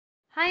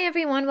Hi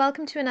everyone,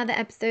 welcome to another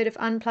episode of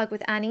Unplug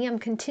with Annie. I'm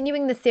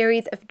continuing the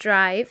series of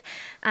Drive,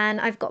 and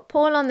I've got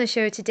Paul on the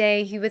show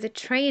today. He was a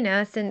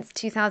trainer since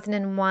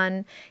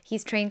 2001.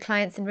 He's trained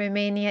clients in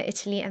Romania,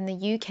 Italy, and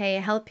the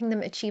UK, helping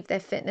them achieve their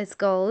fitness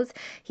goals.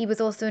 He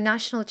was also a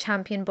national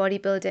champion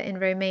bodybuilder in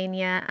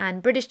Romania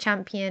and British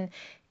champion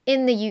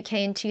in the UK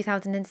in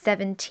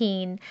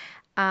 2017.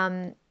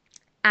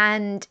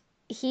 And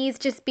he's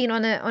just been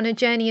on a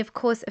journey, of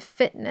course, of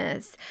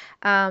fitness,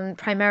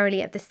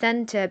 primarily at the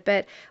center,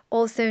 but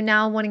also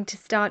now wanting to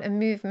start a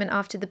movement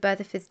after the birth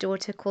of his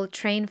daughter called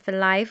Train for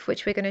Life,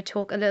 which we're going to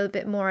talk a little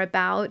bit more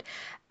about.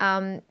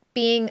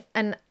 Being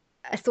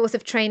a source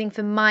of training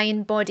for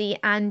mind, body,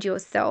 and your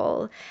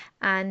soul.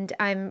 And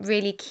I'm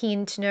really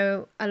keen to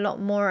know a lot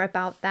more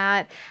about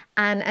that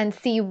and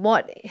see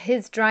what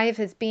his drive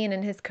has been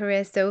in his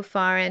career so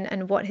far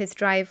and what his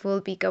drive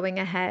will be going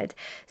ahead.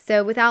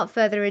 So without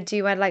further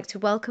ado, I'd like to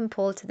welcome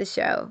Paul to the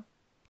show.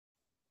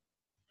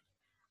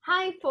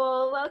 Hi,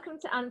 Paul. Welcome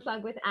to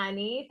Unplug with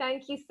Annie.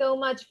 Thank you so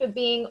much for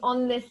being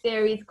on this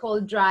series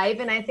called Drive.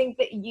 And I think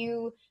that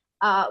you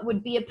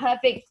would be a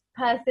perfect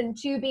person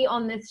to be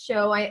on this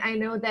show. I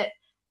know that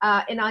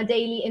in our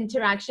daily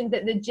interactions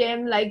at the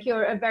gym, like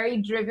you're a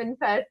very driven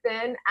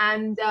person.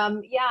 And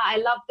yeah, I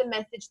love the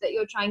message that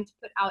you're trying to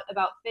put out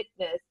about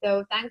fitness.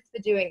 So thanks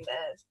for doing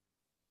this.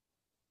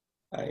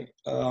 Hi,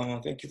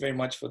 thank you very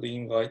much for the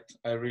invite.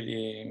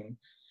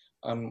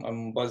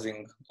 I'm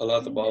buzzing a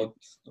lot about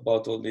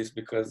all this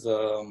because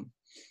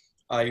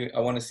I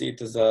want to see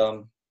it as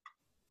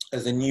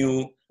a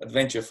new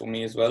adventure for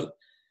me as well.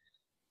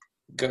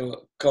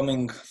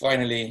 Coming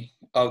finally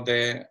out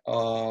there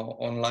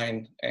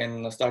online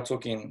and start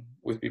talking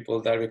with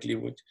people directly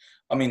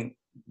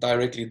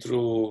directly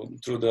through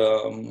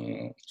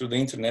the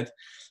internet,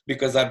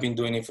 because I've been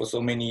doing it for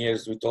so many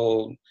years with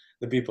all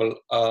the people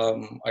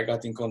I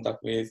got in contact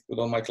with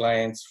all my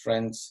clients,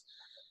 friends,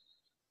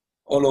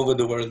 all over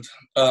the world.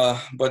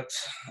 But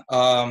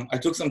I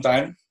took some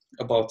time,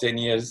 about 10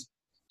 years,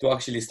 to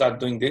actually start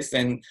doing this.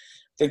 And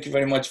thank you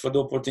very much for the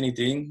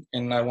opportunity.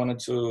 And I wanted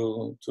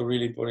to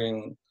really put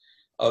in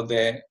out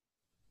there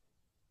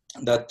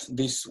that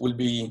this will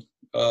be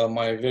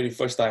my very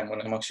first time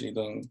when I'm actually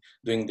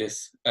doing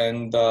this.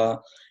 And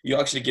you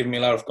actually gave me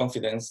a lot of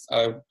confidence.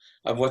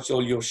 I've watched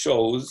all your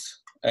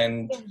shows,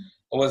 and it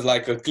was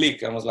like a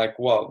click. I was like,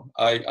 wow,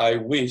 I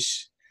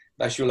wish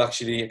that you'll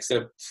actually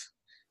accept,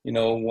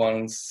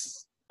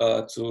 once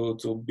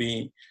to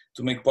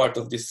make part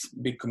of this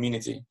big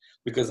community,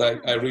 because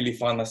I really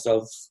found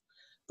myself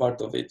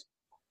part of it.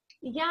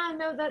 Yeah,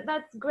 no,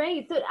 that's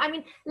great. So, I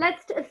mean,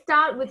 let's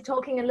start with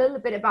talking a little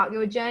bit about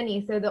your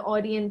journey so the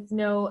audience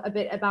know a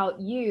bit about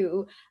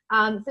you.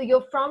 So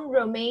you're from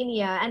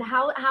Romania, and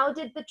how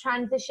did the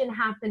transition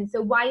happen?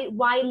 So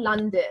why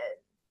London?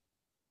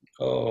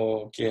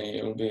 Oh, okay,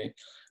 it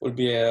will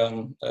be a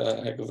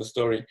heck of a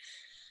story.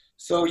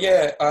 So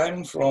yeah,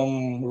 I'm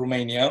from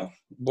Romania,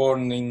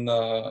 born in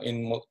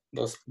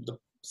the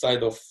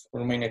side of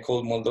Romania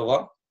called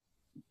Moldova.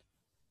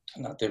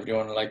 Not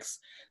everyone likes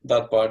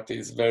that part;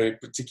 is very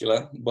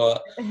particular.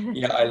 But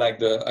yeah, I like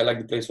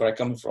the place where I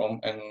come from,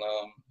 and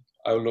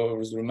I will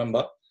always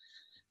remember.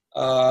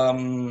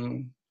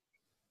 Um,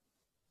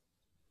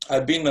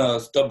 I've been a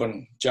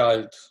stubborn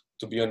child,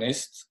 to be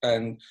honest,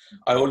 and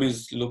I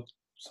always looked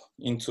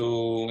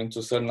into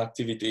certain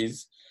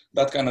activities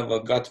that kind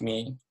of got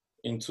me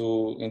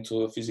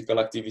into physical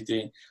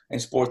activity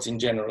and sports in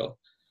general.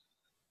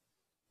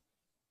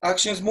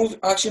 Action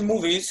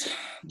movies,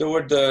 they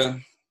were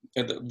the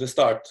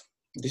start.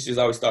 This is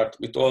how it started.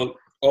 It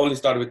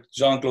started with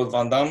Jean-Claude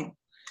Van Damme,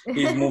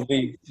 his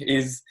movie,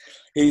 his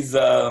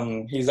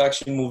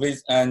action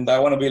movies, and I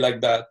want to be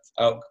like that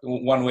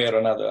one way or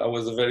another. I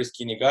was a very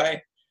skinny guy,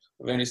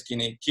 a very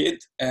skinny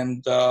kid,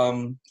 and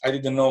I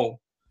didn't know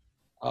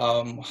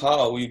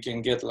how you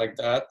can get like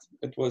that.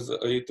 It was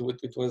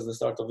the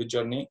start of a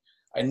journey.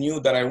 I knew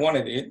that I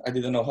wanted it. I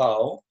didn't know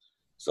how.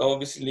 So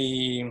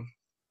obviously,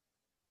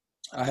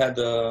 I have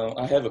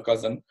a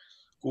cousin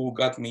who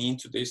got me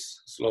into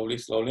this slowly,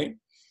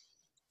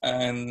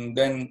 and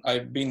then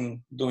I've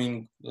been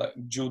doing like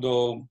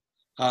judo,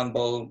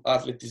 handball,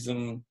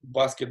 athleticism,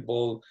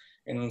 basketball,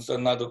 and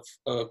some other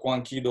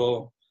Kwan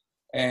Kido,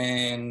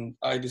 and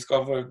I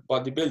discovered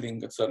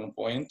bodybuilding at certain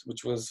point,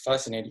 which was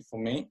fascinating for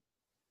me.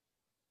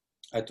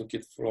 I took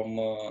it from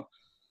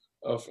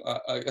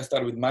I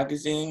started with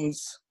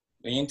magazines,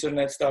 the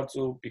internet started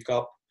to pick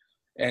up,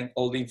 and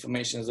all the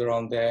information is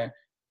around there.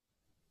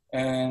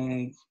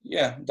 And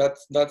yeah,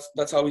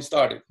 that's how we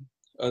started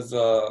as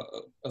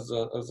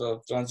a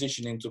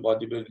transition into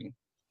bodybuilding.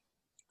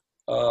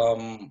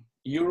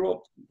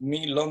 Europe,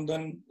 me,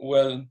 London,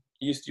 well,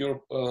 East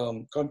Europe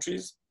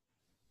countries.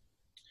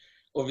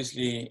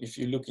 Obviously, if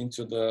you look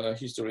into the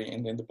history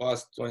and in the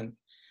past, when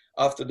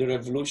after the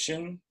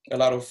revolution, a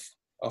lot of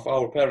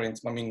our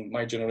parents, I mean,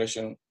 my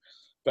generation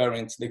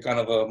parents, they kind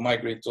of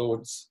migrate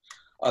towards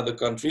other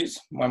countries.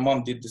 My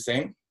mom did the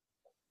same.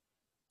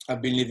 I've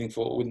been living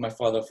with my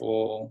father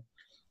for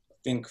I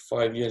think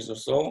 5 years or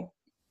so,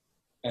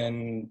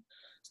 and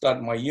start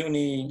my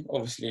uni,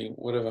 obviously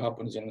whatever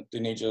happens in a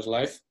teenager's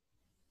life.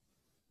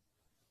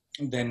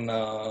 Then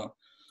I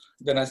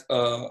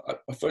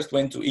first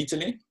went to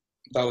Italy.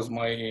 That was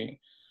my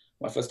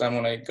first time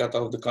when I got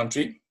out of the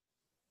country,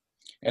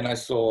 and I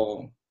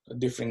saw a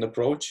different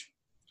approach.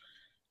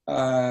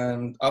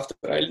 And after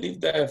I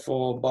lived there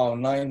for about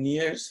 9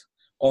 years,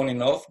 on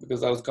and off,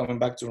 because I was coming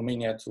back to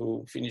Romania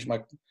to finish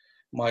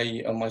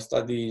my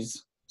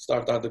studies,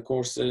 start other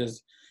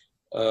courses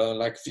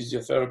like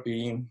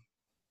physiotherapy,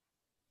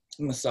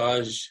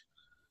 massage,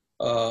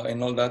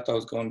 and all that. I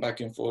was going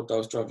back and forth. I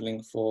was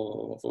traveling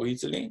for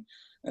Italy.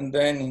 And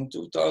then in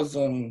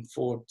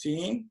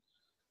 2014,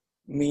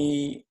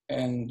 me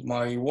and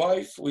my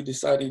wife, we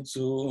decided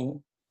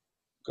to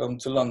come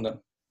to London.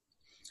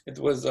 It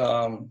was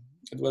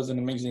an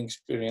amazing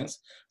experience.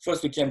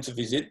 First, we came to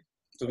visit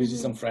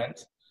some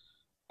friends,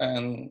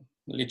 and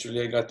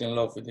literally I got in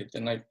love with it.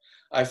 And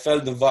I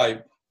felt the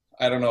vibe.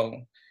 I don't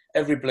know.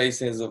 Every place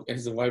has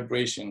a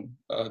vibration.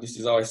 This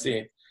is how I see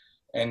it.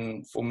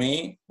 And for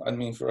me, I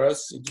mean, for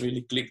us, it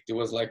really clicked. It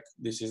was like,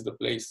 this is the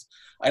place.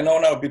 I know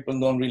now people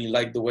don't really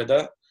like the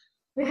weather,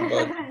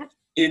 but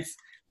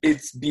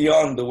it's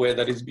beyond the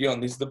weather. It's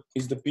beyond. It's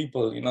the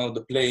people, you know,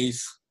 the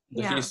place,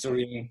 the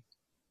history,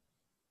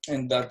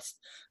 and that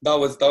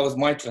was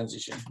my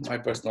transition, my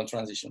personal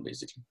transition,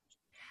 basically.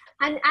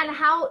 And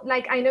how,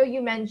 like, I know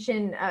you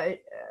mentioned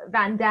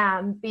Van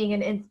Damme being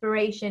an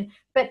inspiration,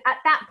 but at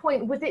that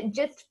point, was it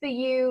just for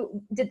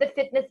you? Did the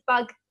fitness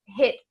bug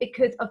hit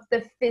because of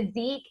the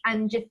physique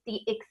and just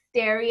the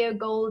exterior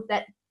goals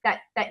that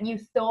you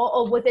saw,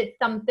 or was it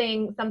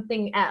something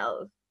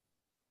else?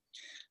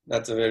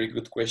 That's a very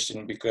good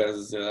question,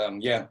 because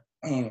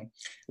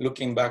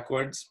looking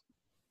backwards,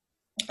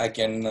 I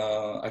can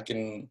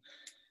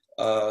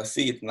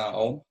see it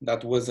now.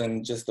 That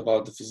wasn't just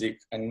about the physique.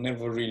 It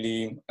never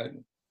really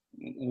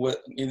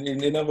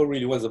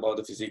was about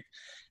the physique.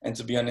 And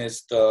to be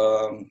honest,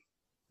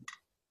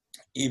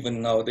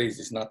 even nowadays,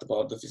 it's not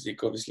about the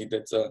physique. Obviously,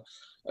 that's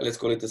let's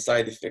call it a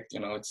side effect. You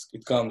know,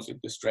 it comes with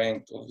the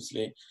strength,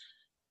 obviously,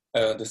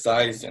 the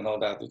size and all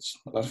that, which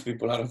a lot of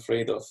people are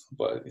afraid of.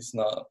 But it's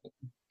not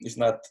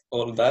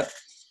all that.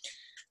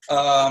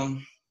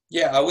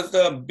 I was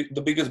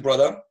the biggest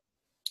brother.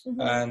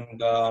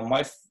 And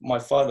my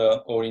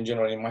father, or in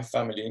general in my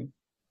family,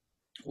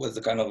 was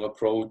the kind of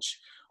approach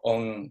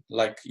on,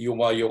 like,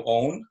 you are your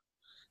own.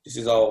 This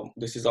is how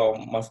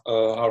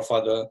our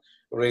father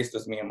raised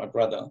us, me and my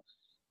brother.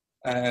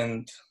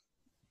 And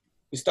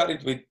we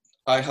started with,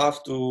 I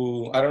have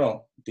to, I don't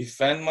know,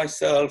 defend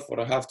myself,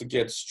 or I have to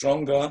get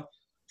stronger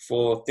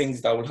for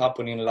things that will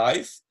happen in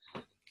life.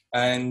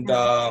 And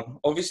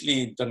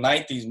obviously the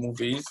 90s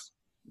movies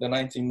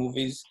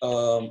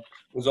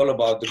was all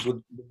about the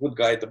good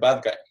guy, the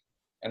bad guy.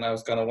 And I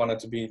was kind of wanted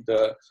to be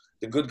the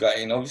good guy.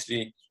 And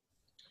obviously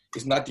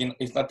it's not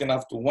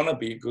enough to want to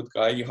be a good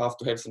guy. You have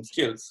to have some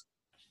skills.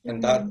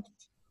 And that's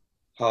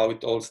how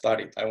it all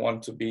started. I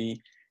want to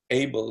be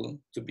able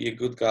to be a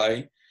good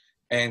guy,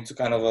 and to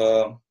kind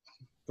of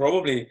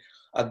probably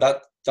at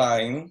that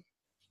time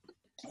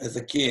as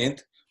a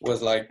kid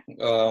was like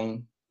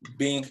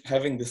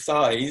having the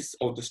size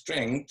or the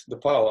strength, the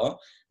power,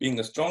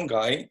 being a strong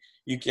guy,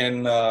 you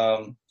can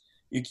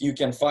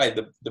fight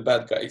the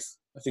bad guys.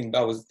 I think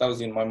that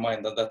was in my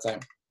mind at that time.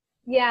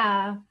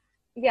 Yeah,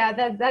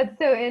 that's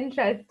so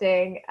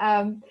interesting.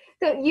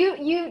 So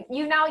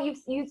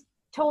you've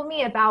told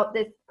me about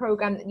this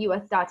program that you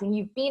are starting.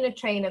 You've been a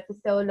trainer for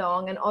so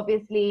long, and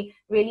obviously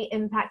really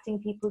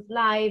impacting people's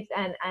lives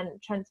and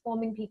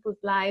transforming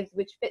people's lives,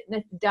 which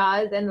fitness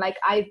does. And like,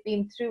 I've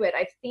been through it,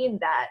 I've seen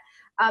that.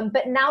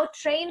 But now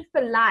Train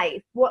for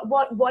Life,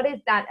 what is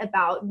that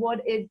about?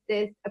 What is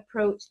this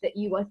approach that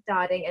you are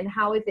starting, and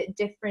how is it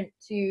different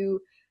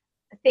to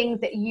things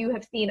that you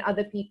have seen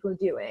other people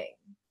doing?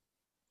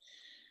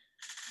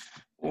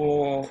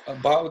 Well,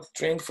 about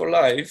Train for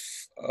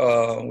Life,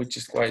 which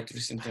is quite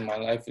recent in my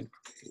life.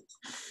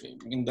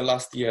 In the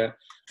last year,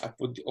 I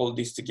put all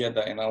this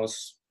together, and I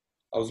was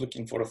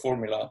looking for a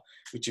formula,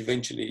 which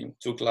eventually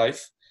took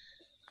life.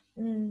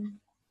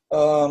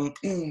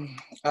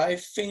 I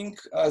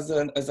think as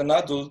an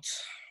adult,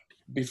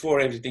 before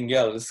everything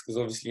else, because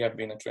obviously I've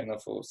been a trainer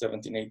for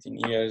 17, 18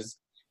 years,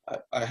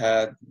 I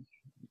had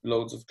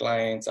loads of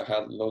clients, I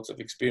had loads of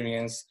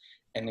experiences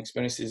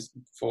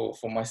for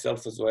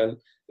myself as well,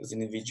 as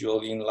an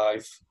individual in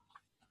life,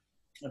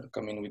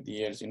 coming with the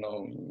years, you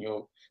know, in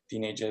your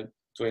teenager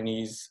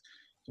 20s,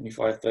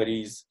 25,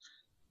 30s.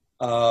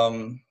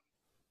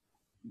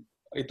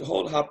 It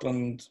all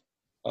happened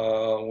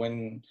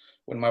when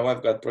my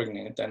wife got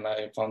pregnant, and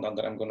I found out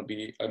that I'm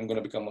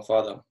gonna become a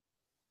father.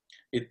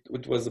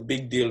 It was a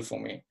big deal for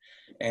me,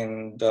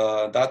 and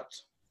that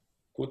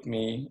put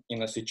me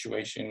in a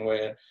situation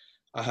where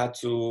I had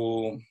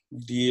to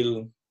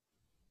deal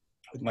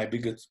with my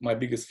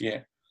biggest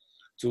fear,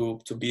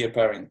 to be a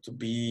parent, to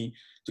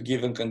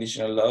give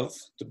unconditional love,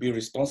 to be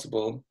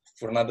responsible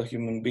for another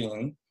human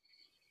being.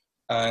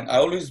 And I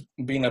always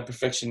been a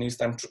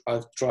perfectionist.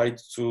 I've tried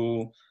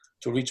to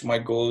reach my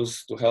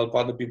goals, to help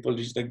other people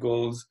reach their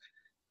goals.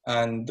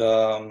 and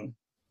to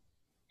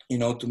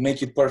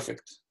make it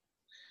perfect.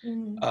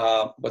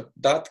 But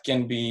that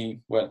can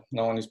be, well,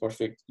 no one is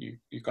perfect.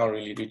 You can't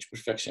really reach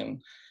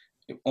perfection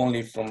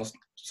only from a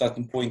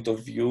certain point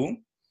of view.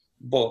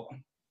 But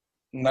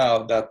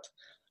now that,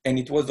 and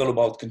it was all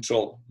about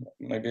control.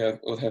 Maybe I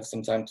will have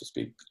some time to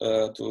speak,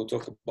 to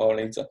talk about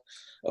later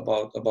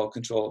about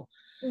control.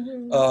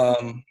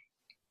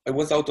 I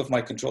was out of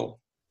my control.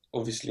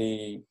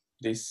 Obviously,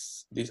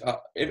 this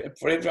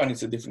for everyone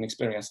it's a different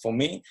experience. For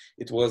me,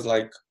 it was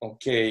like,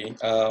 okay,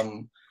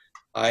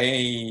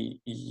 I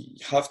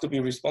have to be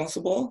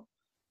responsible,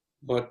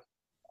 but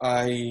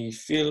I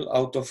feel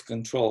out of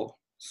control.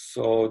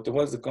 So there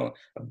was a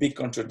big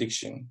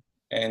contradiction,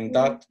 and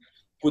that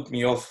put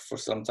me off for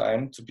some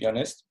time, to be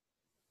honest.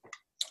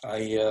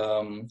 I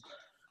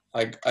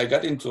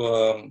got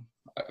into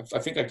I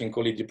think I can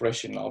call it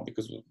depression now,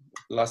 because it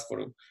lasts for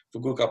a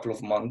good couple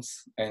of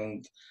months,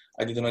 and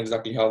I didn't know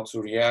exactly how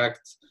to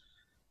react.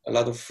 A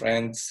lot of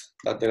friends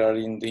that they are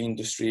in the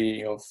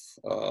industry of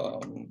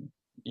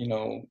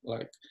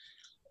like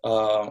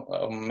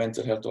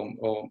mental health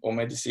or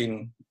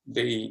medicine,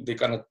 they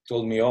kind of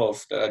told me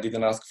off that I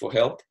didn't ask for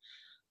help.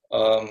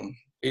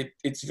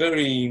 It's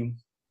very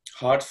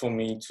hard for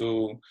me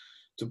to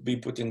be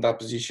put in that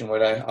position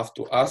where I have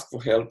to ask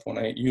for help when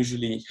I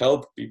usually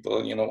help people.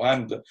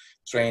 I'm the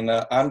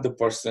trainer, I'm the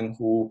person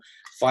who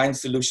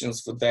finds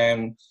solutions for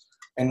them,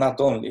 and not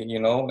only,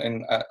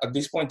 and at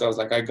this point I was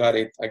like, I got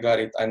it,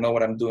 I know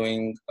what I'm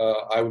doing,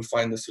 I will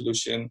find the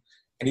solution.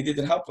 And it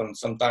didn't happen.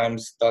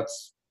 Sometimes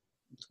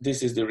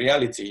this is the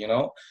reality.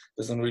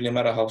 Doesn't really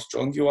matter how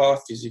strong you are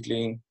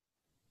physically,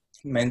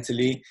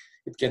 mentally,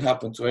 it can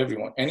happen to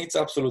everyone, and it's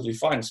absolutely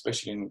fine,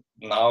 especially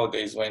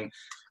nowadays when,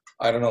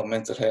 I don't know,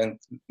 mental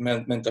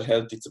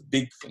health, it's a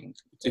big thing.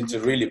 It's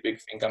a really big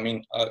thing. I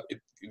mean,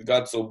 it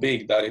got so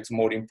big that it's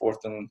more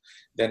important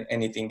than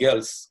anything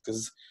else,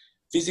 because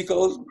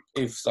physical,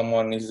 if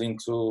someone is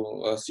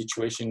into a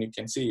situation, you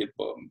can see it,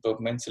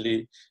 but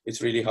mentally,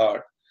 it's really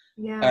hard.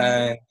 Yeah.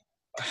 And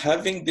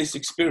having this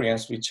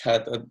experience, which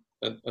had a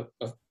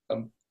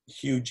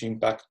huge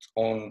impact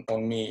on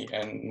me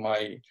and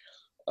my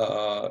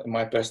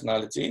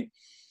personality,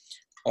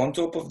 on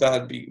top of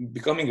that,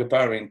 becoming a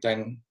parent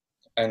and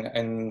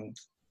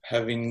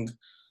having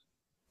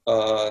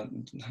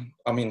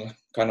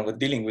kind of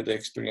dealing with the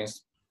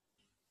experience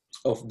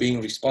of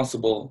being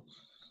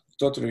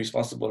totally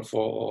responsible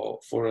for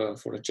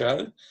a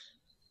child,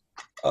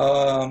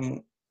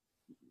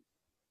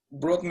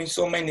 brought me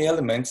so many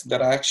elements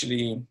that I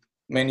actually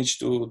managed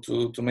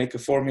to make a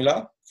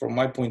formula from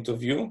my point of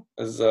view,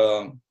 as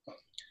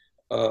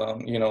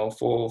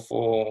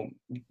for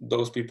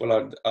those people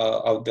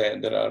out there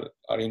that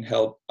are in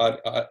help,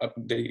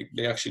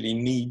 they actually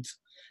need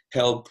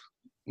help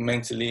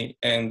mentally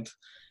and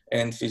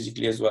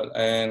physically as well.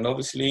 And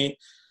obviously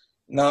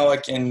now I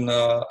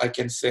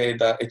can say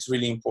that it's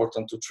really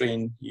important to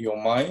train your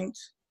mind,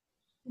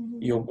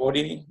 your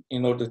body,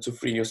 in order to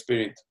free your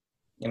spirit,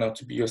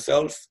 to be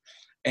yourself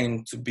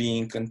and to be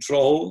in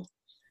control,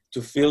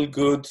 to feel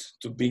good,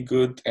 to be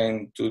good,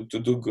 and to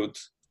do good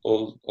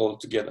all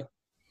together.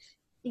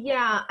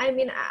 Yeah, I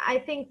mean, I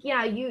think,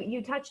 yeah,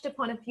 you touched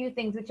upon a few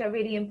things which are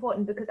really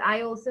important, because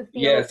I also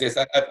feel... Yes,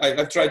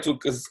 I've tried to,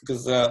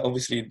 because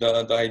obviously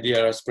the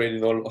idea is spread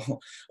it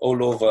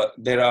all over.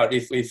 There are,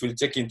 if we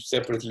check it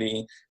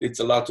separately, it's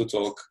a lot to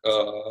talk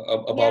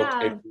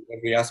about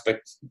every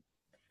aspect.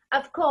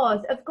 Of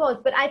course,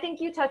 but I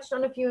think you touched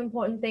on a few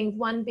important things.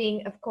 One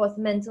being, of course,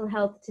 mental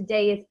health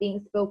today is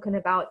being spoken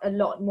about a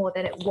lot more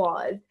than it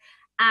was.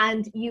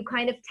 And you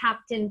kind of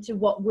tapped into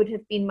what would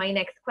have been my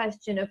next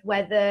question, of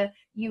whether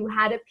you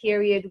had a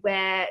period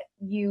where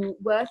you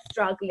were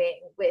struggling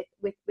with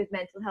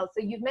mental health.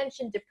 So you've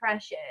mentioned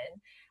depression.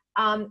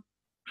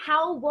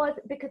 How was,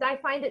 because I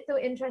find it so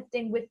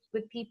interesting with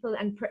people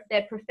and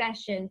their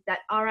professions, that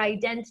our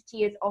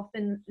identity is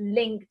often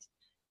linked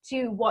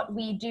to what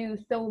we do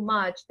so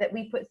much, that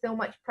we put so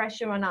much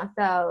pressure on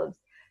ourselves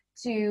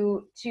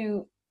to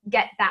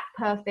get that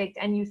perfect.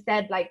 And you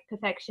said, like,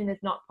 perfection is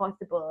not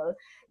possible.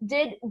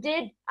 Did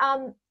the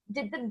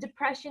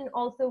depression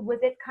also, was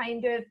it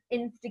kind of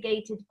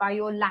instigated by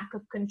your lack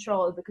of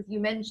control? Because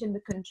you mentioned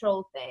the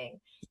control thing.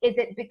 Is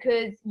it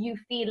because you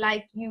feel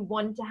like you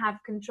want to have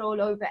control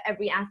over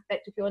every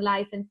aspect of your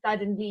life, and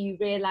suddenly you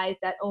realize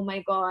that, oh my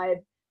God,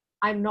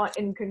 I'm not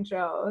in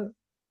control?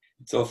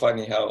 It's so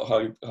funny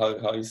how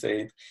you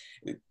say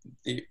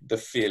it. The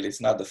feel,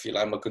 it's not the feel.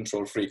 I'm a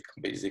control freak,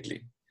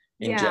 basically,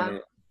 in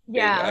general.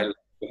 Yeah. I like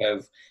to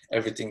have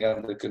everything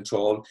under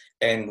control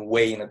and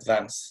way in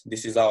advance.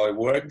 This is how I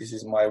work. This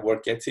is my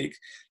work ethic.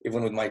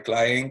 Even with my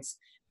clients,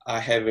 I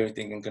have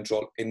everything in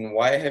control. And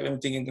why I have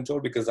everything in control?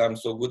 Because I'm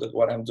so good at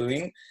what I'm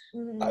doing.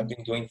 I've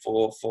been doing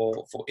for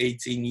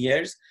 18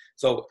 years.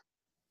 So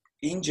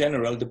in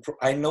general,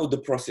 I know the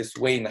process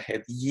way in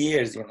ahead,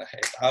 years in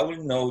ahead. I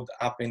will know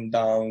the up and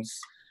downs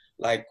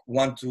like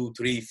 1, 2,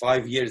 3,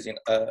 5 years in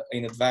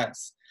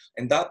advance.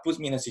 And that puts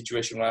me in a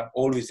situation where I'm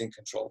always in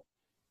control.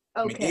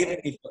 Okay. I mean,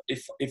 even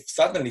if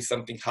suddenly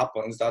something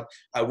happens that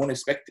I won't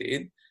expect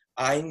it,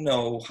 I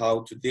know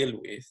how to deal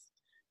with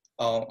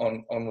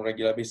on a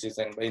regular basis,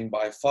 and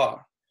by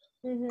far.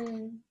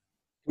 Mm-hmm.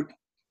 Put,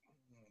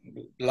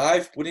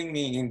 life putting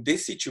me in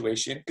this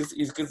situation,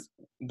 because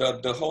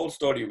the whole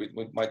story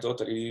with my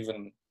daughter,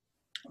 even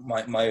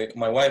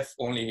my wife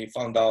only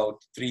found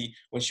out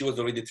when she was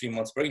already 3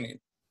 months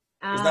pregnant.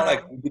 It's not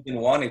like Ah, we didn't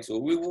want it to.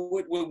 We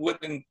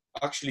wouldn't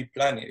actually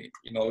plan it.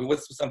 It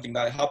was something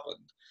that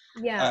happened,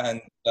 yeah,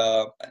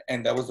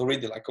 and I was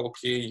already like,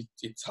 okay,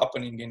 it's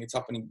happening, and it's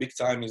happening big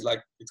time. It's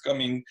like it's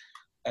coming,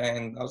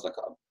 and I was like,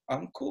 oh,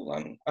 I'm cool.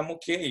 I'm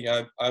okay.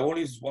 I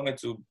always wanted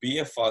to be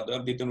a father.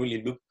 Didn't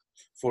really look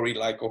for it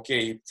like,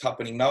 okay, it's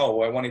happening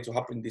now. I want it to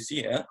happen this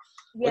year,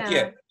 but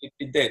yeah, yeah,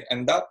 it did,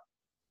 and that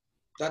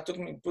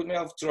put me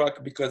off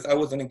track because I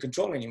wasn't in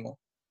control anymore.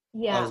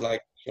 I was yeah.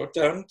 like, short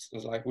term, it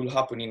was like, will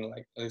happen in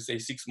like, let's say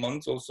 6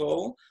 months or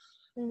so.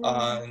 Mm-hmm.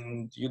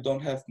 And you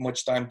don't have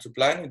much time to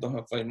plan. You don't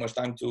have very much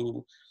time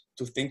to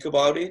think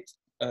about it.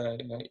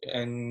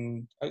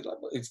 And I was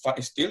like, well, it's fine.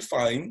 It's still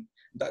fine.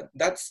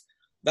 That's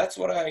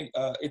what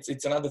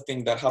it's another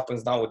thing that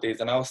happens nowadays.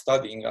 And I was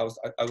studying, I was,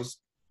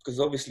 because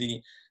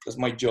obviously that's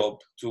my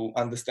job to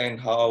understand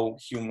how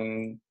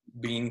human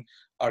being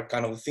are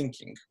kind of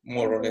thinking,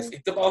 more or less. Mm-hmm.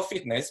 It's about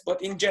fitness,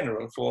 but in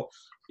general,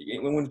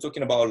 when we're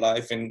talking about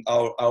life and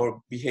our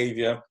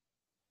behavior,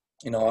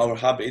 our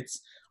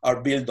habits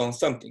are built on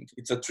something.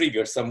 It's a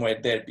trigger somewhere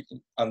there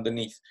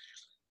underneath.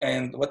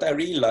 And what I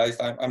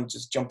realized, I'm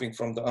just jumping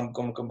I'm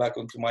going to come back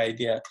onto my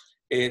idea,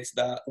 is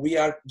that we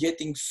are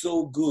getting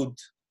so good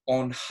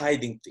on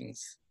hiding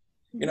things.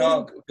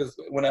 Because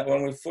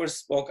when we first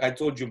spoke, I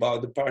told you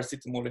about the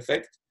paracetamol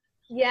effect.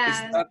 Is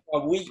Yeah, that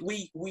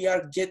we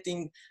are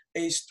getting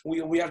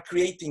we are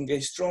creating a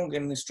stronger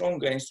and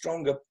stronger and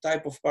stronger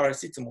type of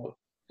paracetamol,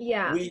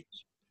 yeah, which,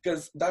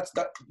 because that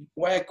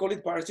why I call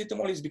it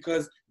paracetamol is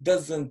because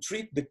doesn't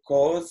treat the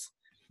cause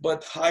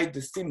but hide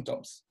the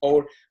symptoms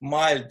or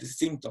mild the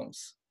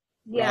symptoms,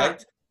 yeah.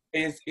 right?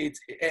 It's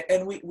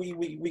and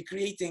we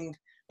creating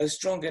a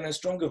stronger and a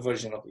stronger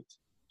version of it.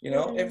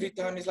 Mm-hmm. Every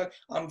time it's like,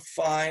 I'm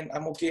fine,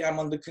 I'm okay, I'm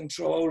under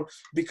control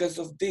because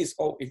of this.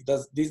 Oh, if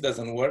this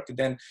doesn't work,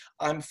 then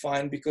I'm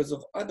fine because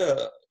of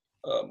other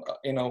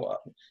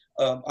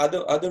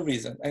other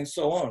reason, and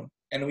so on.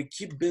 And we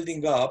keep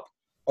building up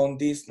on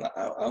these,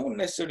 I wouldn't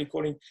necessarily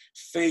call it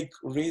fake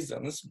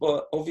reasons,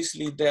 but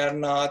obviously they are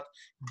not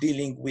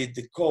dealing with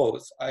the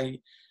cause.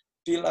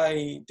 Till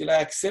I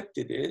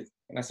accepted it,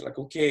 and I said like,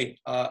 okay,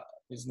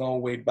 there's no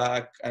way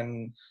back,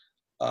 and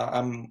uh,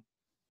 I'm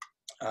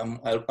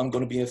I'm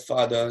going to be a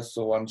father,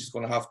 so I'm just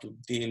going to have to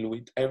deal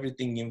with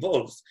everything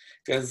involved.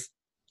 Because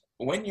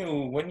when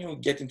you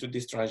get into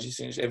these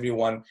transitions,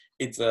 everyone,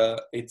 it's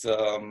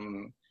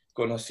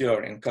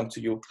connoisseur and come to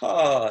you.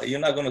 You're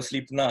not gonna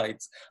sleep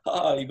nights.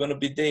 You're gonna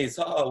be days.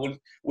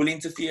 Will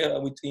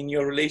interfere in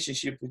your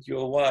relationship with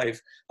your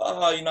wife.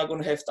 You're not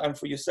gonna have time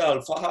for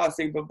yourself.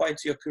 Say bye bye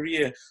to your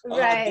career. This,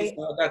 Right,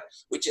 that.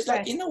 Which is like,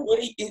 right. in a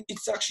way,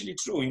 it's actually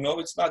true.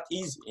 It's not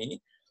easy,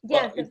 but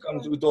Yes, it of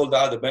comes course. with all the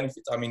other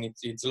benefits. I mean,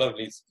 it's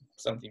lovely. It's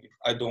something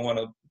I don't want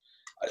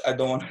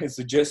to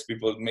suggest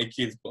people make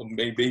kids or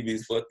make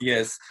babies, but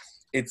yes,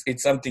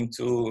 it's something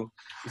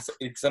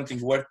it's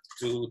something worth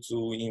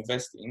to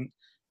invest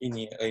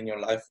in your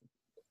life.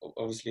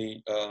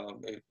 Obviously,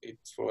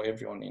 it's for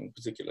everyone in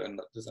particular, and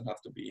that doesn't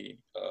have to be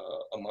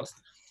a must.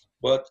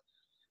 But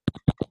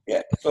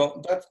yeah,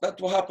 so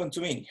that's what happened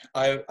to me.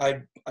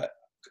 I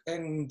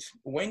and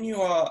when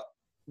you are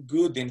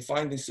good in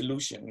finding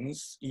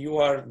solutions, you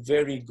are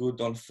very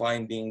good on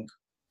finding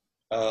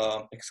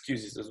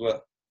excuses as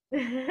well,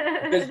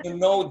 because you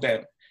know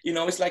them.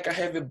 It's like I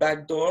have a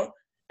back door,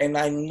 and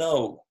I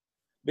know.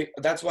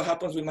 That's what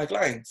happens with my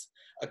clients,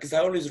 because I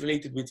always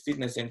related with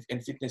fitness and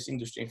fitness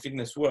industry and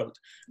fitness world.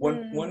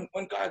 Hmm. When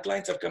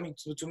clients are coming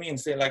to me and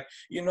say like,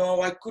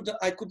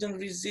 I couldn't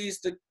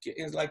resist.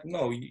 It's like,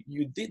 no,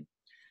 you did,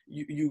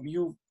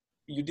 you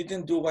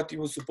didn't do what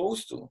you were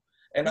supposed to,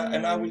 and I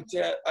Hmm.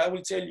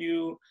 will tell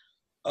you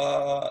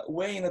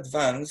way in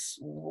advance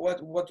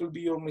what will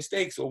be your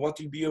mistakes or what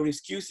will be your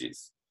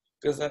excuses.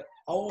 Because I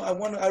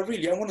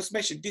want to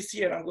smash it this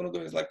year. I'm going to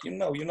do it. It's like,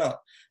 you're not.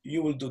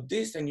 You will do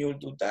this and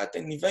you'll do that,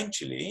 and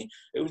eventually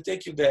it will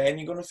take you there, and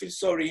you're going to feel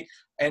sorry,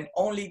 and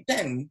only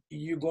then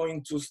you're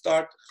going to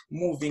start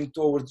moving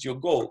towards your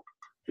goal,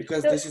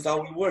 because So, this is how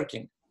we're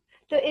working.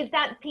 so is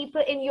that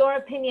people, in your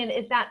opinion,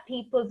 is that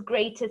people's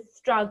greatest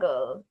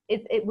struggle?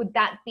 Would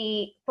that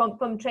be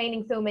from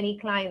training so many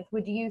clients?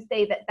 Would you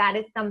say that that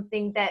is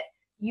something that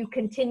you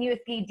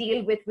continuously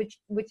deal with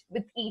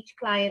each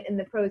client in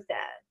the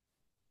process?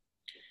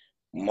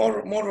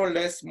 More or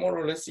less,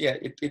 yeah,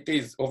 it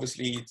is.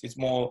 Obviously it's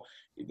more,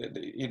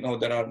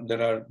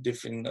 there are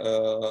different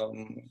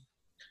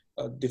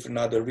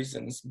other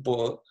reasons,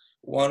 but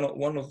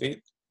one of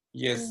it,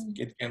 yes, Mm.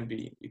 it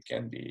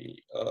can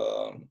be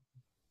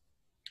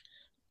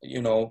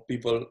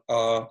people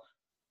are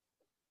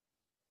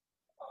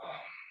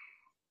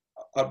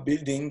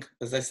building,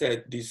 as I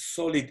said, these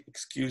solid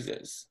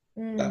excuses,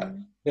 That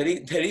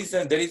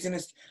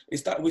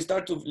Mm. we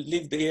start to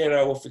live the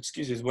era of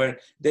excuses where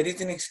there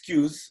is an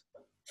excuse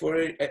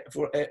for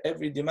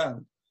every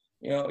demand.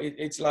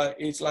 It's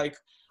like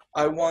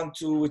I want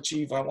to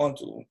achieve, I want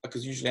to,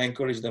 because usually I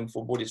encourage them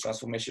for body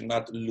transformation,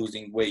 not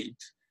losing weight.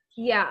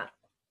 Yeah.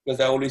 Because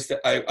I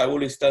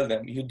always tell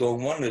them, you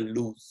don't want to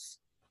lose,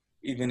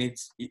 even if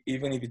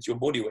it's your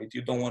body weight,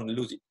 you don't want to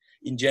lose it.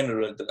 In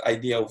general, the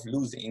idea of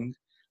losing,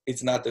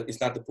 it's not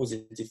a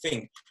positive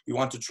thing. You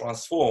want to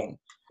transform.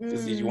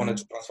 This is, you want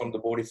to Mm. transform the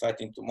body fat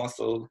into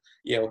muscle.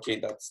 Yeah, okay,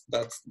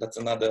 that's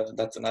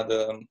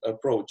another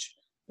approach.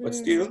 But Mm.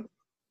 still,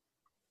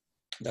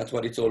 that's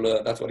what it's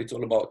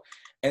all about.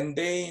 And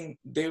then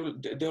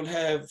they'll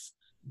have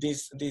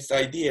these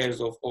ideas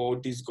of, or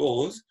these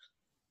goals,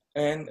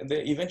 and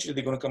eventually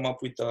they're going to come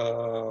up with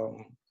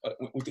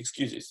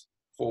excuses.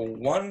 For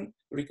one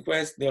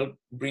request, they'll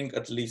bring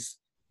at least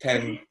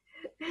 10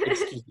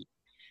 excuses.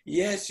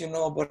 Yes,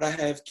 but I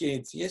have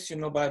kids. Yes,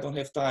 but I don't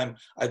have time.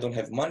 I don't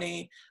have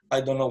money.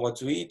 I don't know what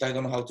to eat. I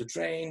don't know how to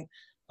train,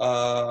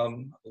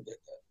 um,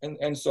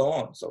 and so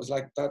on. So it's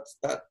like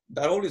that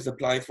always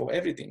apply for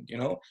everything.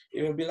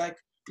 It will be like,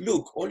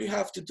 look, all you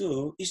have to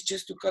do is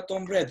just to cut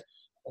on bread.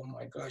 Oh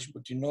my gosh,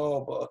 but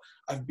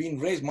I've been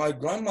raised. My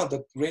grandmother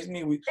raised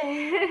me with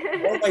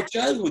all my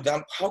childhood.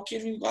 How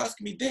can you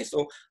ask me this?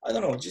 So I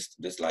don't know.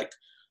 Just like,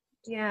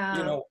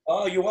 Yeah.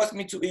 oh, you ask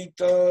me to eat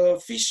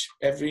fish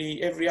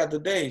every other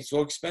day. It's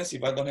so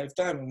expensive. I don't have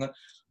time.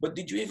 But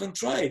did you even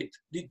try it?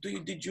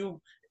 Did you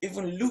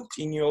even look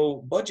in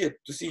your budget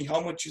to see how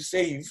much you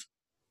save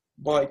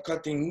by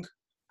cutting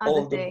Other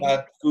all the thing.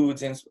 bad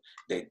foods? And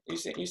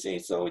you say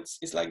so.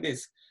 It's like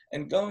this.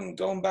 And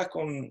going back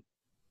on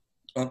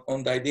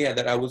the idea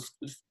that I was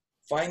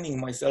finding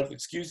myself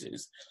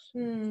excuses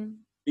Mm.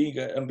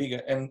 bigger and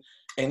bigger, and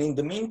in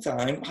the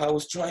meantime I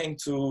was trying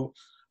to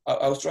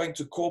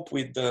cope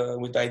with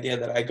the idea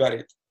that I got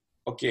it.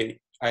 Okay,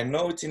 I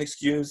know it's an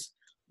excuse,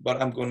 but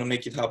I'm gonna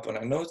make it happen.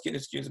 I know it's an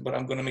excuse, but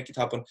I'm gonna make it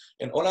happen.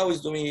 And all I was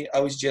doing, I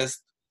was just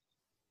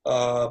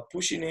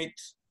pushing it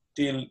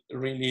till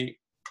really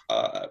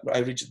I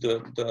reached the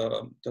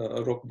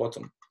rock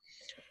bottom.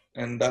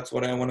 And that's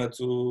what I wanted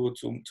to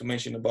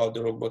mention about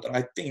the rock bottom.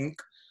 I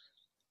think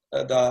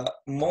that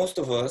most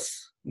of us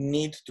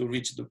need to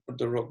reach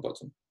the rock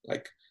bottom,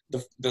 like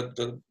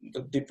the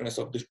deepness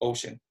of the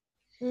ocean.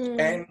 Mm.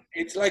 And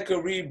it's like a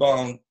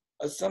rebound.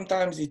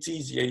 Sometimes it's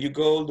easier. You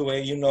go all the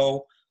way,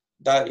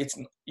 that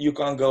you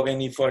can't go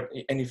any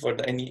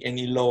further,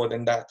 any lower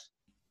than that.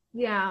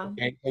 Yeah.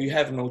 Okay, so you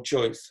have no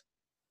choice.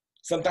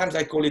 Sometimes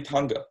I call it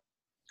hunger,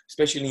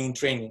 especially in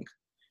training.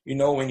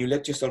 When you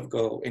let yourself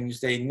go and you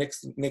say,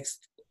 next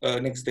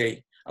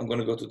day I'm going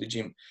to go to the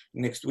gym,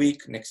 next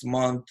week, next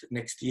month,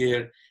 next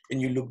year, and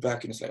you look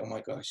back and it's like, oh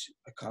my gosh,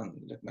 I can't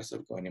let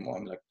myself go anymore.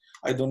 I'm like,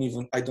 I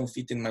don't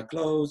fit in my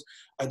clothes,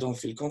 I don't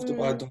feel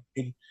comfortable, I Mm. don't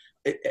feel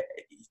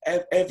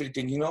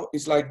everything.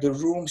 It's like the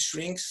room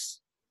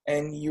shrinks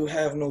and you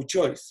have no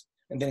choice,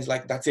 and then it's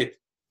like, that's it.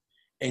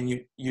 And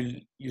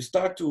you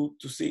start to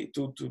see,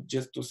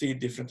 to see it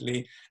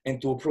differently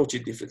and to approach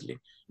it differently.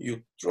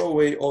 You throw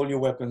away all your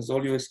weapons,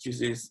 all your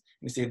excuses,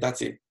 and you say,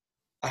 that's it,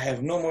 I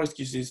have no more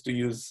excuses to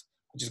use.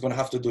 I'm just gonna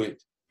have to do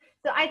it.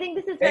 So I think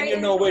this is Then very you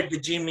know where the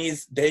gym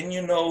is. Then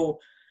you know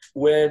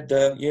where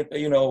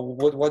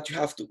what you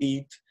have to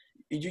eat.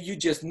 You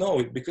just know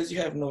it because you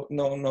have no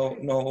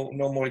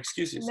more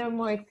excuses. no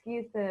more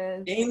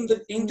excuses. In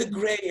the Mm.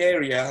 gray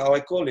area, how I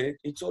call it,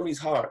 it's always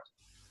hard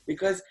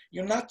because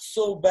you're not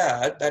so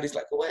bad that it's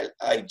like, well,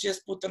 I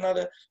just put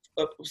another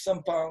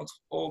some pounds,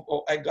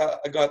 or I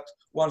got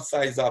one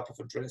size up of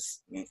a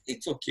dress.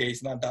 It's okay,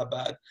 it's not that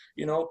bad,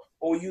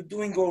 or you're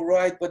doing all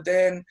right, but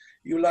then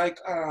you like,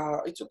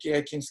 it's okay,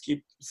 I can skip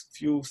a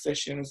few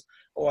sessions,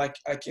 or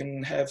I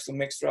can have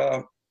some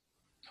extra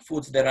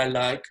foods that I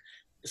like.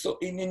 So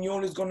and then you're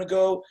always gonna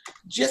go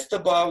just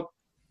about,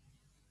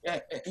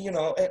 and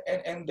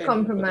then but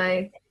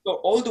Compromise. go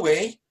all the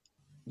way.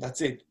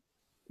 That's it.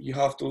 You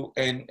have to,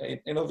 and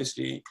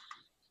obviously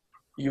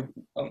you,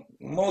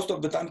 most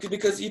of the time,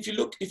 because if you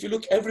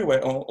look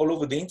everywhere, all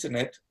over the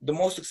internet, the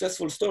most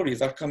successful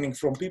stories are coming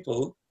from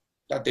people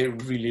that they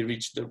really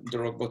reached the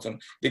rock bottom.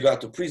 They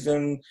got to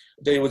prison,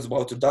 they was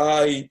about to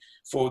die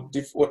or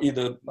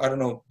either, I don't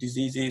know,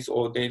 diseases,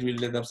 or they really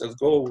let themselves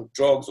go,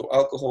 drugs or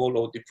alcohol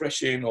or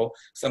depression or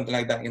something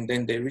like that, and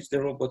then they reach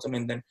the rock bottom,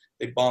 and then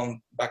they bound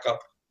back up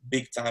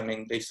big time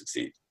and they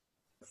succeed.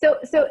 So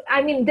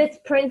I mean, this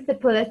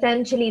principle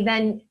essentially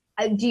then,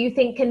 do you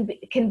think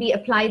can be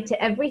applied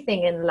to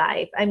everything in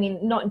life? I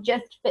mean, not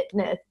just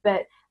fitness,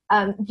 but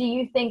do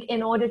you think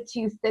in order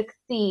to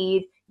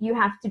succeed, you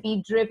have to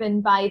be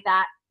driven by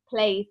that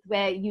place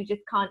where you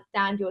just can't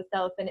stand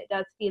yourself and it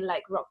does feel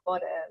like rock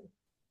bottom?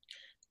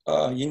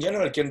 In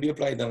general, it can be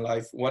applied in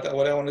life. What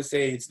I want to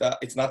say is that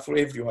it's not for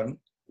everyone.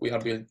 We are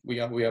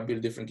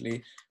built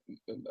differently.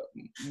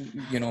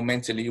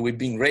 Mentally, we're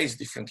being raised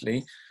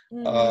differently.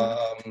 Mm.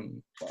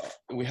 Um,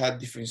 we had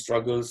different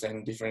struggles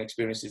and different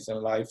experiences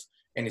in life,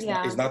 and it's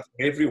not Yeah. it's not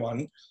for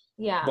everyone.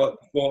 Yeah. But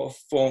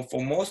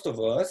for most of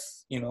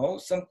us, you know,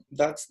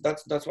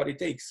 that's what it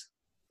takes.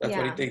 That's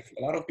what Yeah. it takes.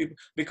 A lot of people,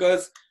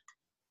 because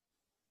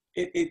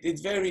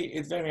it's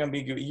very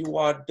ambiguous. You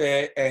are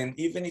there, and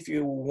even if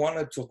you want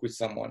to talk with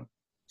someone,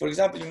 for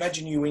example,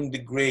 imagine you in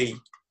the gray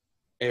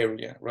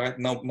area, right?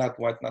 No, not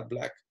white, not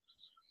black,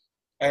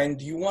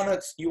 and you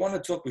wanna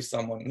talk with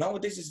someone.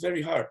 Nowadays, it's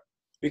very hard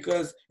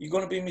because you're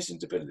gonna be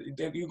misinterpreted.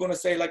 You're gonna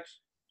say like,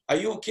 "Are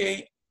you okay?"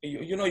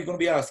 You know, you're gonna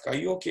be asked, "Are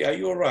you okay? Are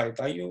you all right?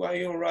 Are you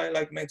all right?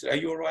 Like mentally,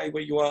 are you all right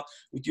where you are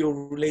with your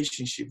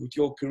relationship, with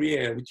your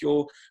career, with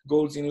your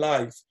goals in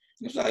life?"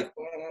 And it's like,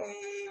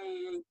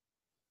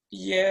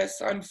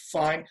 yes, I'm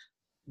fine.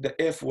 The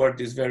F word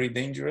is very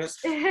dangerous,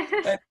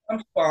 and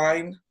I'm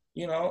fine,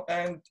 you know,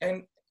 and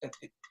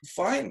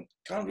fine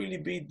can't really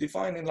be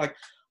defined in like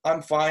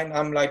I'm fine.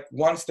 I'm like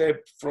one step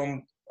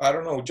from, I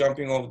don't know,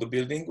 jumping off the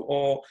building,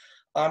 or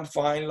I'm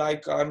fine.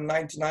 Like I'm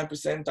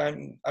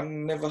 99%.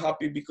 I'm never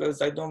happy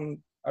because I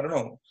don't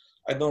know,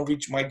 I don't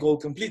reach my goal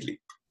completely.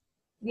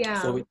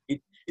 Yeah. So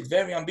it's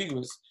very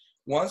ambiguous.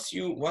 Once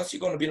you're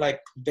gonna be like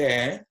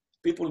there,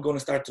 people are gonna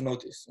start to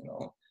notice, you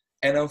know.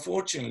 And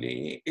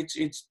unfortunately,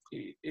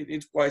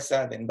 it's quite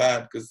sad and bad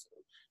because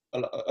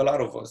a lot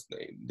of us,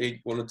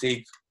 they will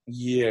take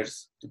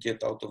years to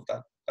get out of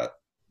that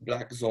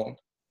black zone.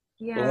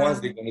 But once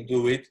Yeah. they're gonna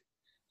do it,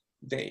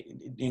 they,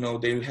 you know,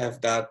 they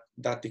have that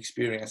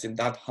experience and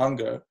that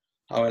hunger,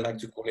 how I like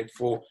to call it,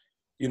 for,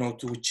 you know,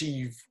 to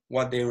achieve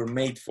what they were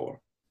made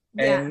for.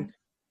 Yeah. And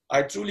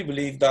I truly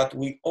believe that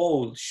we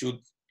all should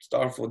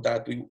start for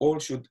that. We all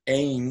should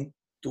aim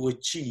to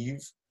achieve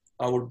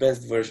our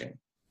best version.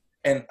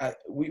 And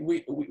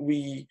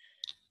we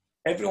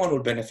everyone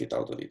will benefit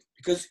out of it,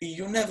 because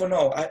you never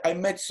know. I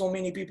met so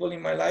many people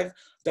in my life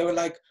that were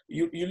like,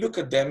 you look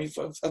at them, if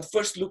at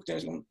first look,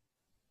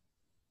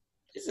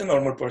 it's a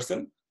normal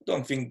person.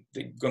 Don't think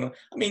they're gonna.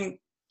 I mean,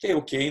 they're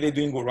okay. They're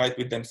doing all right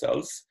with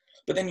themselves.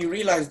 But then you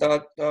realize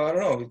that I don't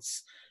know.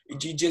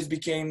 He just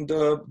became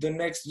the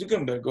next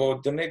Zuckerberg,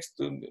 or the next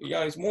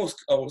yeah, it's Musk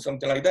or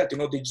something like that. You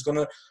know, they're just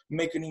gonna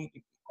make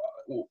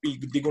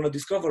they're gonna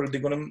discover.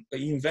 They're gonna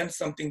invent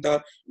something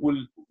that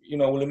will, you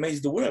know, will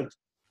amaze the world.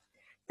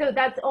 So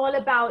that's all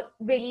about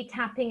really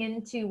tapping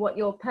into what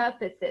your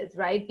purpose is,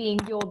 right? Being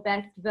your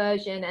best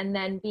version and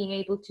then being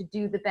able to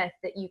do the best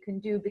that you can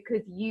do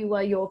because you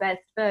are your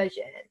best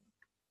version.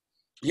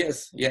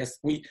 Yes, yes.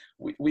 We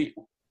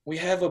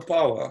have a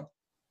power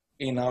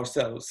in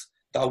ourselves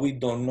that we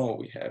don't know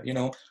we have. You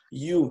know,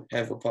 you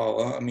have a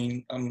power. I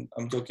mean, I'm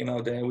talking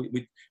out there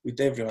with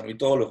everyone,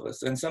 with all of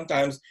us. And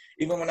sometimes,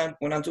 even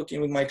when I'm talking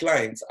with my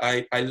clients,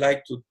 I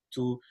like to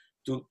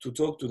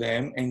talk to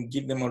them and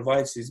give them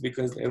advices,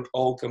 because they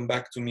all come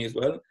back to me as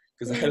well.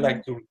 Because I Mm.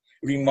 like to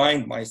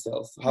remind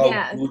myself how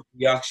Yeah. good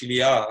we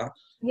actually are,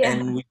 Yeah.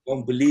 and we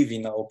don't believe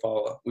in our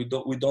power. We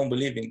don't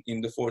believe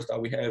in the force that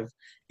we have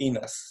in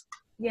us.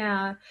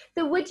 Yeah.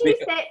 So Because,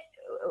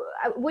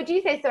 would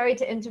you say, sorry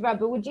to interrupt,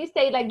 but would you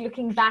say, like,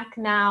 looking back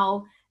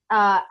now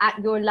at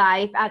your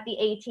life, at the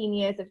 18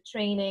 years of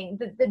training,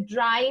 the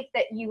drive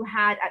that you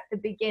had at the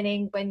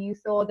beginning when you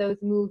saw those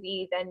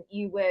movies and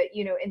you were,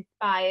 you know,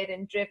 inspired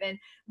and driven,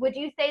 would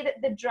you say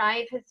that the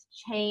drive has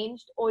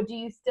changed, or do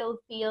you still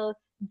feel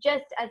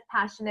just as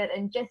passionate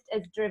and just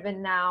as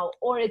driven now,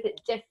 or is it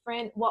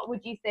different? What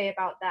would you say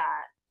about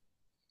that?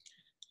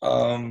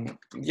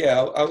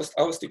 yeah, I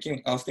was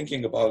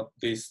thinking about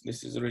this.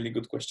 This is a really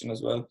good question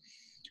as well.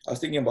 I was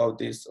thinking about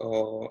this,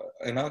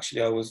 and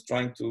actually, I was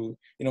trying to,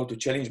 you know, to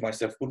challenge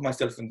myself, put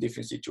myself in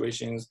different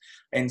situations,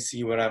 and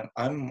see where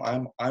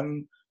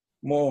I'm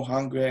more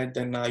hungry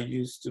than I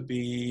used to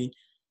be.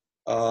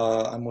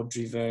 I'm more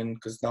driven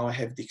because now I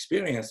have the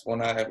experience.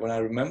 When I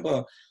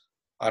remember,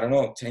 I don't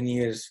know, 10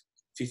 years,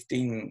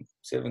 15,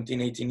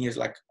 17, 18 years,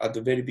 like at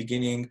the very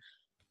beginning,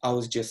 I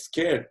was just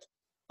scared.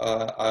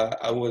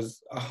 I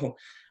was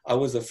I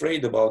was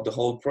afraid about the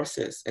whole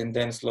process, and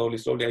then slowly,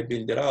 I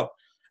built it up.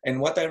 And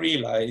what I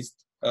realized,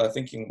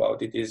 thinking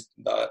about it, is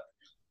that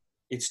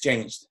it's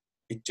changed.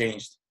 It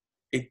changed.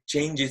 It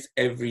changes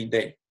every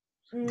day.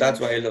 That's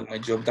Mm, why I love my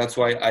job. That's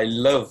why I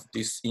love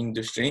this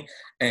industry,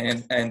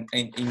 and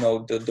you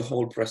know, the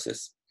whole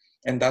process.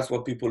 And that's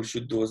what people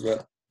should do as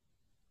well.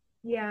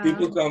 yeah.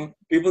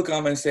 People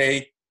come and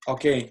say,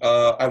 okay,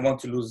 I want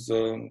to lose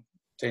 10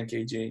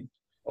 kg,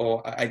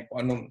 or I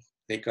know.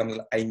 They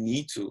come, I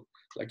need to.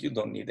 Like, you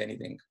don't need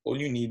anything. All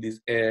you need is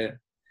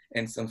air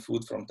and some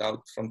food from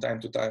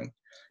time to time.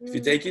 If you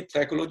Mm, take it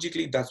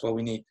psychologically, that's what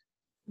we need.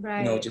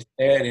 You know, right. just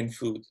air and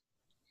food.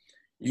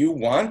 You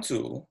want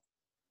to,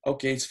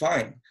 okay, it's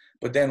fine,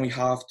 but then we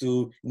have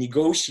to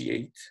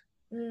negotiate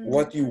Mm,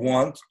 what you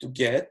want to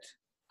get,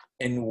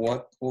 and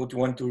what you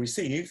want to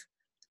receive,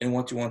 and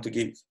what you want to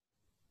give.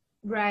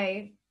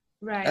 right.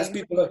 As Right.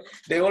 people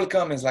they all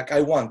come as like,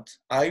 I want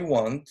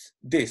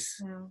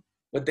this, Yeah.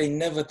 but they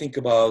never think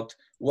about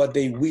what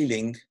they're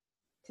willing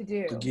To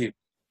to do. give.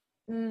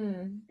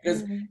 Mm,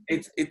 Because mm,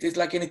 it is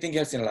like anything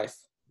else in life.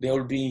 There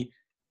will be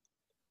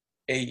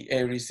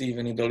a receive,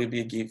 and there will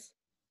be a give.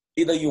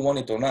 Either you want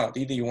it or not.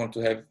 Either you want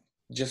to have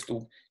just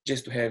to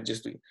have,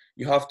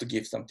 you have to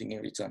give something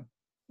in return.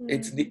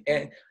 It's the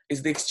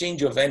it's the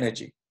exchange of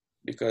energy,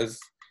 because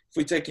if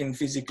we take in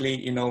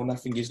physically,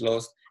 nothing is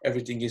lost,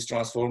 everything is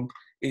transformed.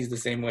 It's the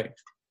same way.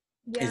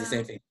 It's the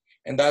same thing.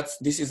 And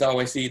this is how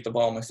I see it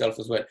about myself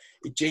as well.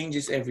 It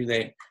changes every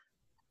day.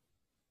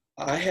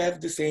 I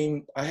have the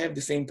same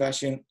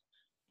passion.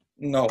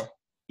 No,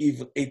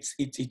 if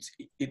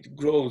it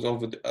grows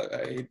over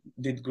it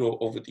did grow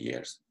over the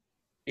years.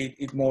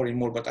 It more and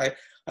more, but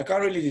I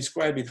can't really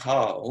describe it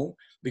how,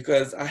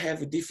 because I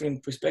have a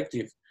different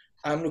perspective.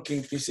 I'm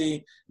looking to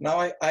see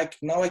now. I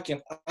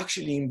can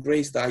actually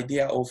embrace the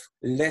idea of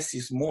less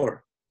is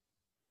more.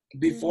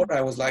 Before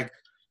I was like,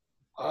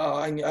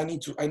 I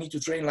need to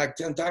train like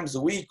 10 times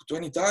a week,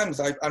 20 times.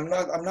 I'm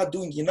not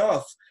doing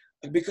enough,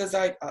 because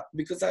I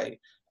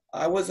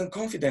wasn't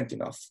confident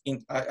enough.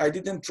 I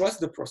didn't trust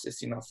the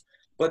process enough.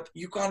 But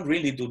you can't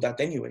really do that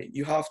anyway.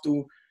 You have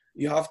to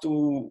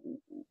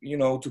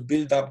to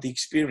build up the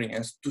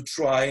experience, to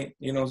try,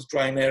 to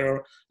try and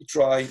error. You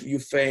try, you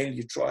fail,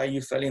 you try,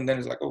 you fail, and then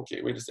it's like,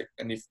 okay, wait a second.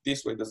 And if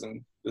this way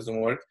doesn't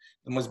work,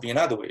 there must be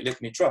another way.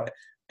 Let me try.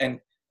 And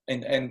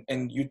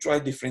you try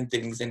different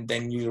things, and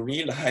then you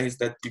realize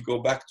that you go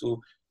back to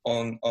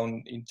on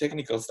in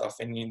technical stuff,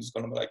 and you're just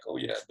gonna be like, oh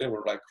yeah, they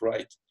were like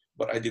right,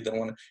 but I didn't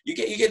want to. You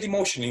get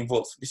emotionally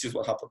involved. This is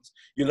what happens.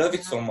 You love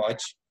it so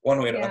much, one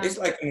way or another. It's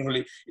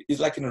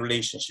like in a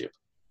relationship.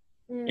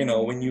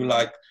 When you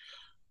like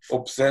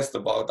obsessed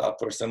about that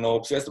person or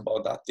obsessed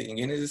about that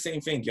thing, and it's the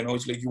same thing.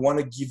 It's like you want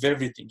to give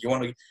everything. You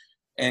want to,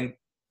 and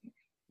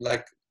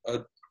like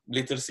a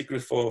little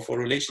secret for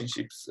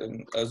relationships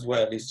and as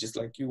well is just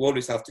like you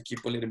always have to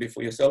keep a little bit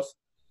for yourself.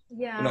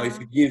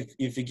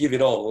 If you give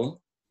it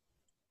all,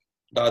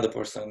 the other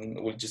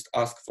person will just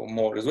ask for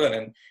more as well,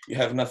 and you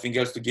have nothing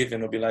else to give,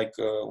 and will be like,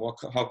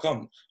 how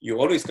come? You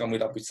always come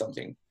up with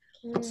something.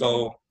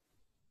 So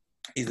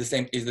it's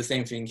the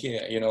same thing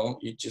here.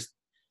 You just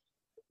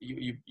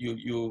you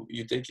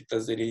take it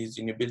as it is,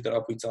 and you build it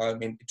up with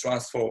time, and it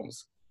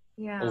transforms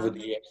over the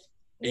years.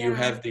 You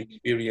have the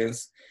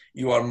experience,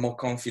 you are more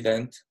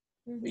confident.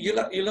 You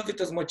love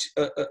it as much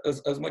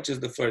as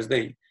the first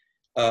day,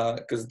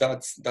 because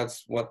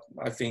that's what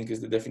I think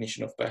is the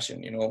definition of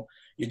passion.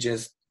 You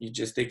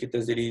just take it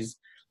as it is,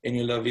 and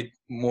you love it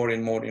more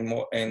and more and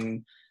more,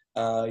 and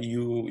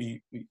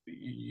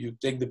you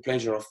take the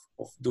pleasure of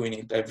doing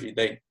it every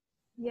day.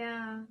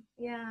 No,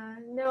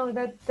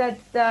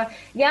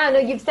 no,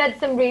 you've said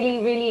some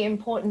really, really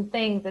important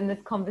things in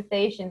this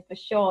conversation for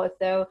sure.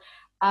 So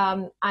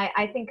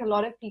I think a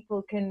lot of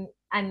people can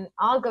and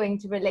are going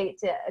to relate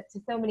to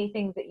so many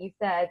things that you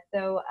said.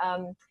 So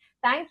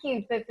thank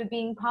you for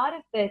being part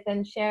of this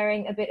and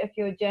sharing a bit of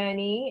your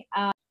journey.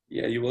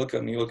 Yeah, you're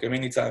welcome. You're welcome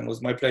anytime. It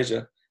was my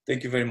pleasure.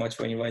 Thank you very much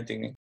for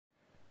inviting me.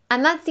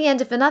 And that's the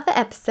end of another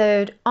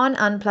episode on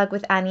Unplug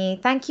with Annie.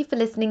 Thank you for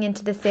listening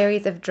into the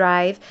series of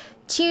Drive.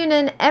 Tune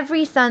in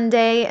every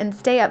Sunday and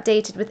stay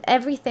updated with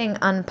everything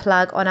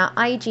Unplug on our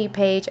IG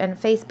page and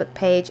Facebook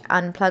page,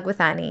 Unplug with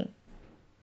Annie.